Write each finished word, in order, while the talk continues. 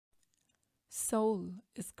Soul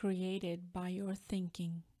is created by your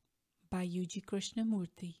thinking by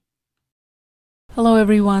Krishnamurti. Hello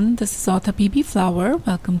everyone, this is author PB Flower.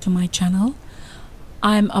 Welcome to my channel.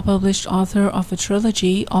 I'm a published author of a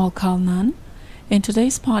trilogy, All Kal None. In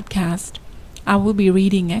today's podcast, I will be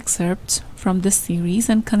reading excerpts from this series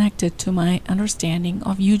and connect it to my understanding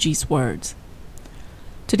of Yuji's words.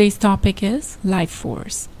 Today's topic is life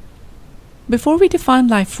force. Before we define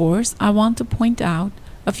life force, I want to point out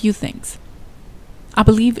a few things. I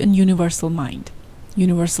believe in universal mind,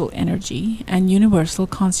 universal energy, and universal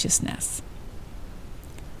consciousness.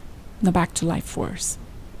 Now back to life force.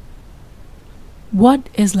 What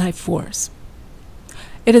is life force?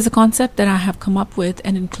 It is a concept that I have come up with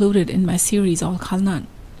and included in my series All Kal None,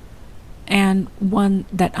 and one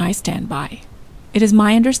that I stand by. It is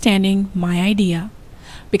my understanding, my idea,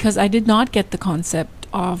 because I did not get the concept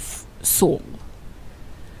of soul.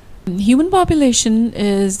 Human population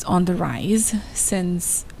is on the rise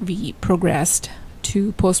since we progressed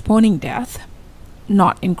to postponing death,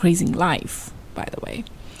 not increasing life, by the way.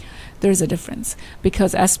 There's a difference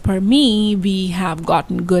because as per me, we have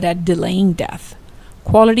gotten good at delaying death.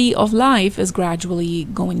 Quality of life is gradually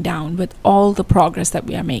going down with all the progress that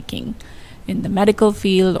we are making in the medical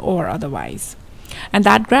field or otherwise. And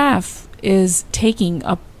that graph is taking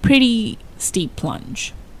a pretty steep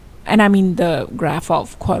plunge. And I mean the graph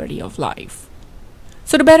of quality of life.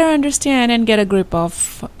 So to better understand and get a grip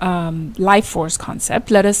of life force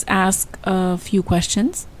concept, let us ask a few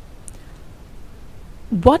questions.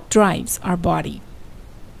 What drives our body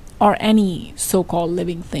or any so-called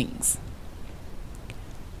living things?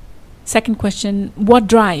 Second question, what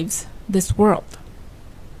drives this world?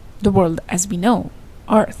 The world as we know,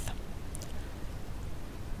 Earth.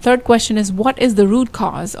 Third question is, what is the root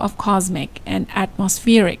cause of cosmic and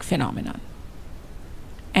atmospheric phenomenon?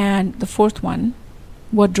 And the fourth one,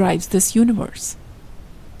 what drives this universe?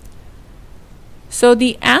 So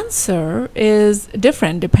the answer is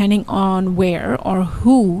different depending on where or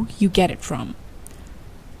who you get it from.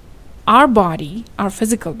 Our body, our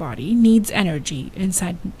physical body, needs energy in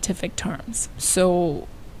scientific terms. So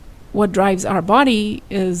what drives our body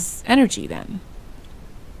is energy then.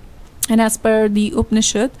 And as per the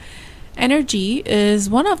Upanishad, energy is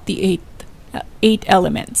one of the eight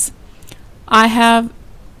elements. I have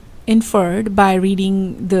inferred by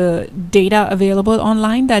reading the data available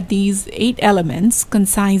online that these 8 elements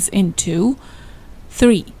concise into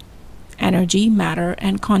 3: energy, matter,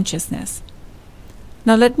 and consciousness.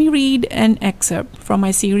 Now let me read an excerpt from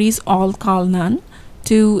my series All Kal None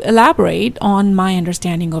to elaborate on my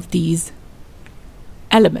understanding of these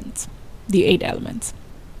elements, the 8 elements.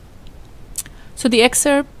 So the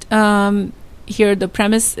excerpt here, the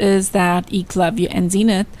premise is that Eklavya and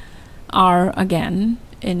Zenith are again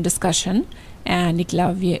in discussion, and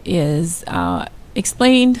Eklavya is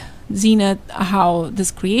explained Zenith how this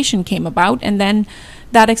creation came about, and then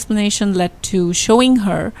that explanation led to showing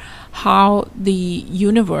her how the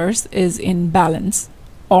universe is in balance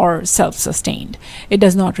or self-sustained. It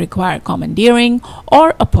does not require commandeering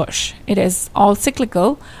or a push. It is all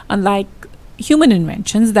cyclical, unlike human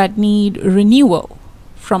inventions that need renewal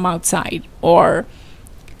from outside, or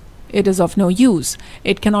it is of no use.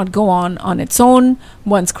 It cannot go on its own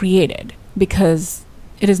once created because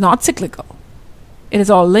it is not cyclical. It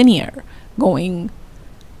is all linear, going,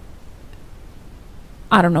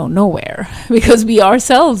 I don't know, nowhere, because we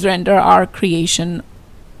ourselves render our creation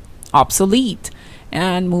obsolete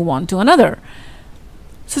and move on to another.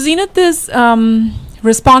 So Zenith is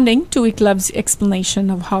responding to Eklav's explanation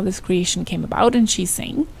of how this creation came about, and she's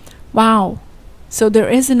saying, wow, so there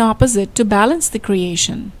is an opposite to balance the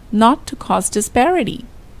creation, not to cause disparity.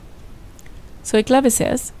 So Eklavya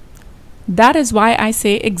says, that is why I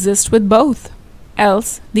say exist with both,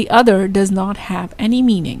 else the other does not have any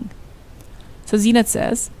meaning. So Zenith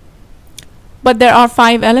says, but there are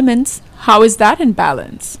 5 elements, how is that in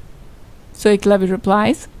balance? So Eklavya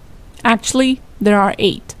replies, actually there are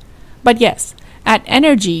 8, but yes, at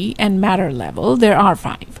energy and matter level, there are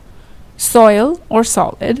 5. Soil or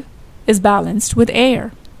solid is balanced with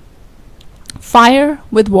air. Fire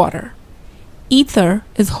with water. Ether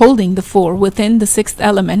is holding the 4 within the 6th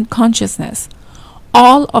element, consciousness.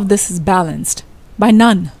 All of this is balanced by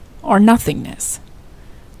none or nothingness,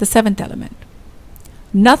 the 7th element.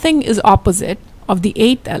 Nothing is opposite of the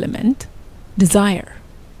 8th element, desire.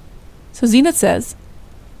 So Zenith says,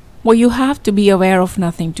 well, you have to be aware of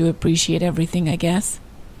nothing to appreciate everything, I guess.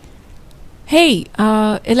 Hey,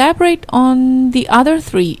 elaborate on the other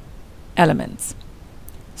 3 elements.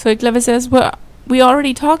 So Eklavya says, well, we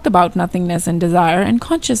already talked about nothingness and desire and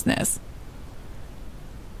consciousness.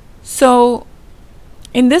 So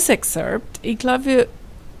In this excerpt, Eklavya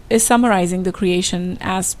is summarizing the creation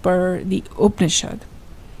as per the Upanishad.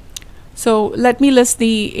 So let me list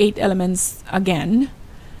the 8 elements again.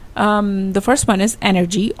 The first one is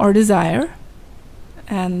energy or desire.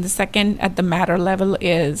 And the second at the matter level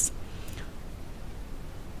is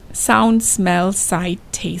sound, smell, sight,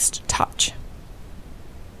 taste, touch.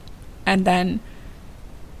 And then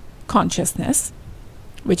consciousness,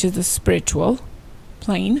 which is the spiritual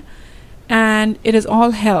plane. And it is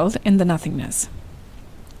all held in the nothingness.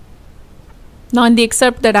 Now, in the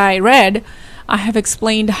excerpt that I read, I have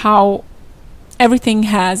explained how everything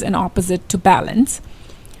has an opposite to balance,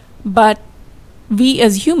 but we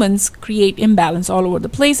as humans create imbalance all over the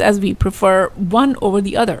place as we prefer one over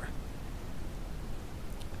the other.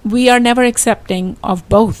 We are never accepting of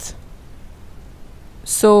both.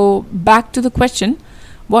 So back to the question,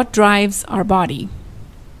 what drives our body?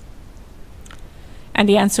 And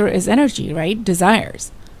the answer is energy, right?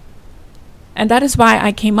 Desires. And that is why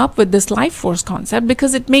I came up with this life force concept,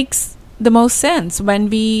 because it makes the most sense. When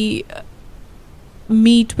we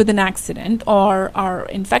meet with an accident or are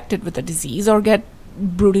infected with a disease or get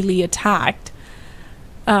brutally attacked,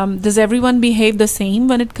 does everyone behave the same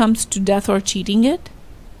when it comes to death or cheating it?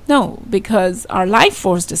 No, because our life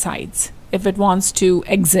force decides if it wants to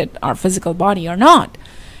exit our physical body or not.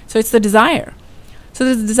 So it's the desire. So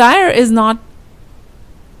the desire is not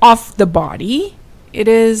of the body. It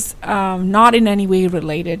is not in any way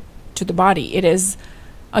related to the body. It is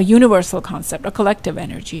a universal concept, a collective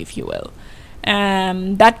energy, if you will.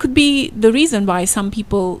 And that could be the reason why some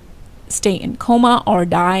people stay in coma or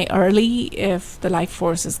die early if the life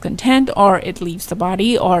force is content, or it leaves the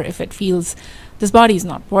body, or if it feels this body is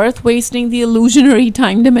not worth wasting the illusionary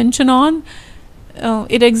time dimension on,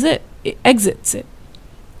 it exits it.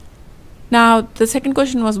 Now, the second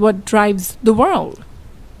question was, what drives the world?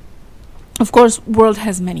 Of course, world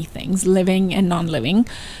has many things, living and non-living.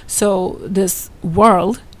 So this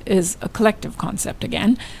world is a collective concept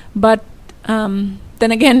again. But then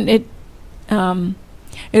again, it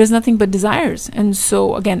is nothing but desires. And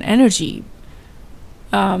so again, energy.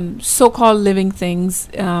 So-called living things,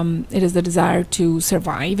 it is the desire to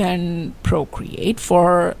survive and procreate.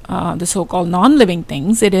 For the so-called non-living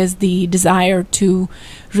things, it is the desire to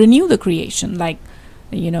renew the creation, like,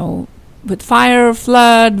 with fire,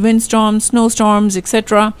 flood, windstorms, snowstorms,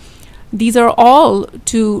 etc. These are all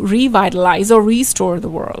to revitalize or restore the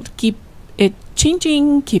world, keep it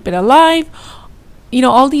changing, keep it alive.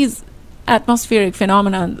 All these atmospheric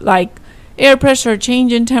phenomena like air pressure,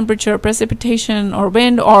 change in temperature, precipitation or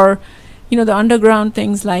wind, or the underground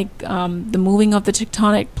things like the moving of the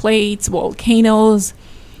tectonic plates, volcanoes.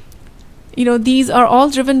 These are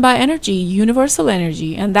all driven by energy, universal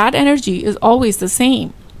energy, and that energy is always the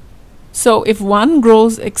same. So if one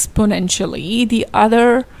grows exponentially, the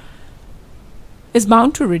other is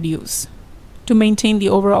bound to reduce to maintain the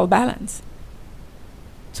overall balance.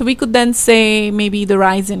 So we could then say maybe the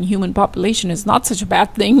rise in human population is not such a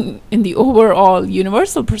bad thing in the overall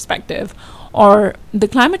universal perspective, or the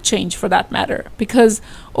climate change for that matter, because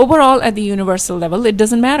overall at the universal level it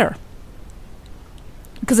doesn't matter,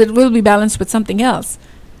 because it will be balanced with something else.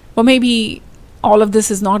 Well, maybe all of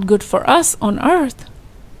this is not good for us on Earth,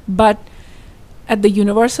 but at the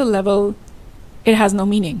universal level it has no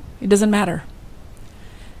meaning. It doesn't matter.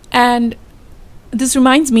 And this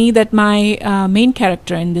reminds me that my main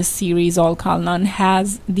character in this series, All Kalnan,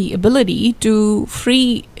 has the ability to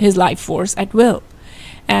free his life force at will.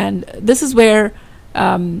 And this is where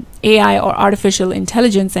AI, or artificial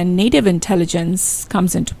intelligence, and native intelligence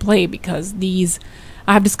comes into play, because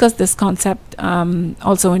I have discussed this concept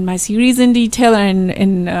also in my series in detail and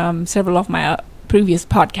in several of my previous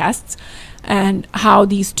podcasts, and how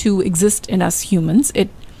these two exist in us humans. It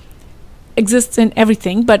exists in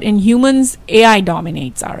everything, but in humans, AI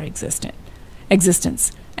dominates our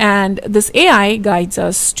existence. And this AI guides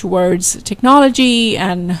us towards technology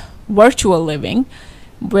and virtual living,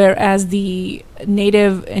 whereas the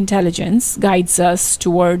native intelligence guides us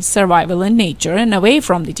towards survival in nature and away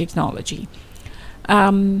from the technology,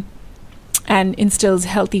 and instills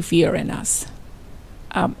healthy fear in us.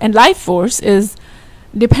 And life force is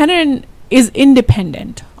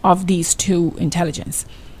independent of these two intelligence,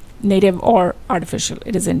 native or artificial.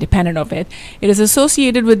 It is independent of it. It is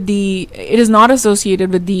not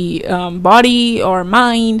associated with the body or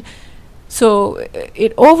mind. So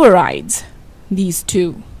it overrides these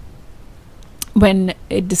two when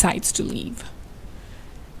it decides to leave.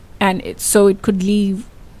 And so it could leave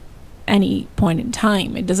any point in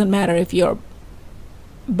time. It doesn't matter if your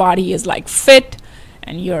body is like fit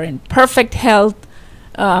and you're in perfect health.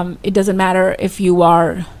 It doesn't matter if you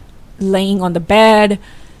are laying on the bed,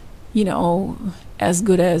 as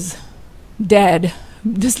good as dead,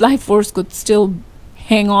 this life force could still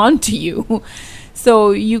hang on to you.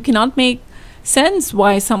 So you cannot make sense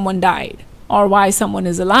why someone died or why someone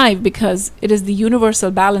is alive, because it is the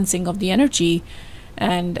universal balancing of the energy,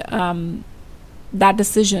 and that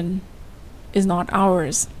decision is not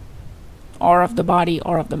ours, or of the body,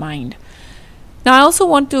 or of the mind. Now, I also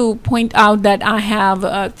want to point out that I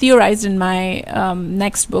have theorized in my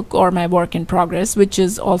next book, or my work in progress, which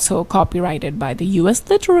is also copyrighted by the U.S.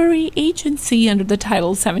 Literary Agency under the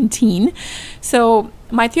title 17. So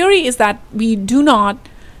my theory is that we do not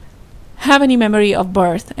have any memory of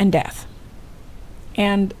birth and death.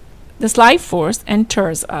 And this life force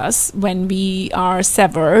enters us when we are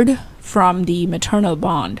severed from the maternal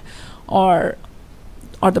bond, or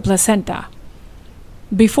the placenta.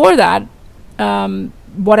 Before that,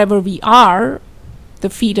 whatever we are, the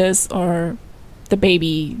fetus or the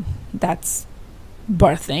baby that's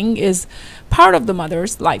birthing, is part of the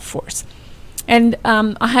mother's life force. And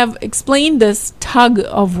I have explained this tug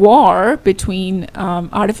of war between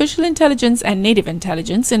artificial intelligence and native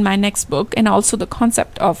intelligence in my next book, and also the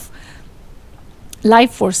concept of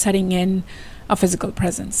life force setting in a physical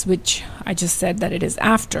presence, which I just said that it is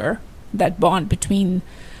after that bond between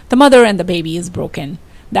the mother and the baby is broken.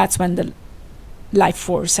 That's when the life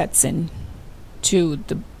force sets in to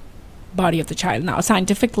the body of the child. Now,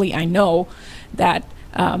 scientifically, I know that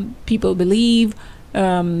people believe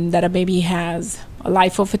that a baby has a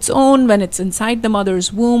life of its own when it's inside the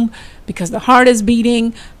mother's womb, because the heart is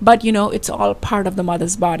beating, but it's all part of the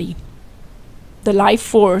mother's body. The life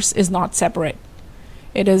force is not separate.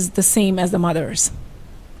 It is the same as the mother's.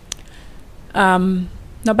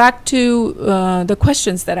 Now back to the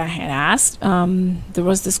questions that I had asked. There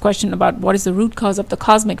was this question about what is the root cause of the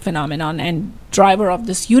cosmic phenomenon and driver of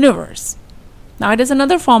this universe. Now, it is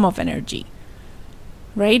another form of energy,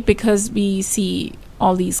 right? Because we see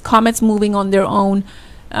all these comets moving on their own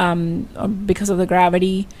because of the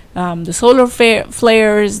gravity, the solar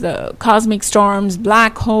flares, the cosmic storms,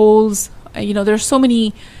 black holes. There's so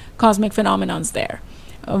many cosmic phenomenons there.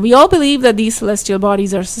 We all believe that these celestial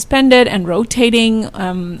bodies are suspended and rotating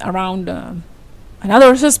around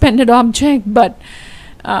another suspended object, but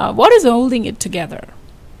what is holding it together?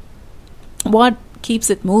 What keeps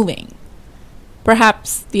it moving?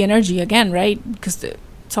 Perhaps the energy again, right? Because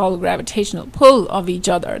it's all gravitational pull of each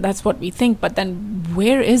other. That's what we think. But then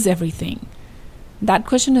where is everything? That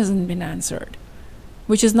question hasn't been answered,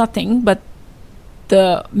 which is nothing but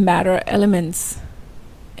the matter elements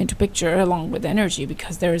into picture along with energy,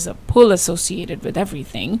 because there is a pull associated with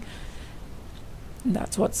everything. And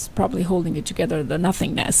that's what's probably holding it together, the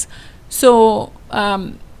nothingness. So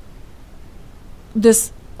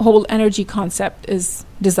this whole energy concept is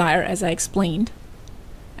desire, as I explained,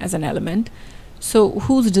 as an element. So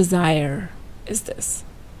whose desire is this,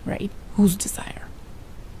 right? Whose desire?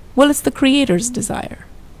 Well, it's the Creator's desire,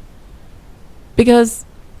 because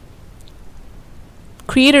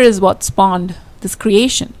Creator is what spawned this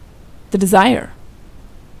creation, the desire.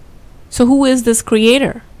 So who is this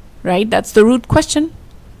Creator, right? That's the root question.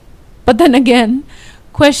 But then again,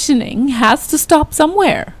 questioning has to stop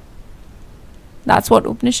somewhere. That's what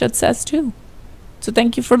Upanishad says too. So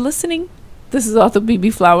thank you for listening. This is Author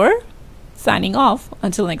BB Flower signing off.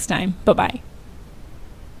 Until next time. Bye-bye.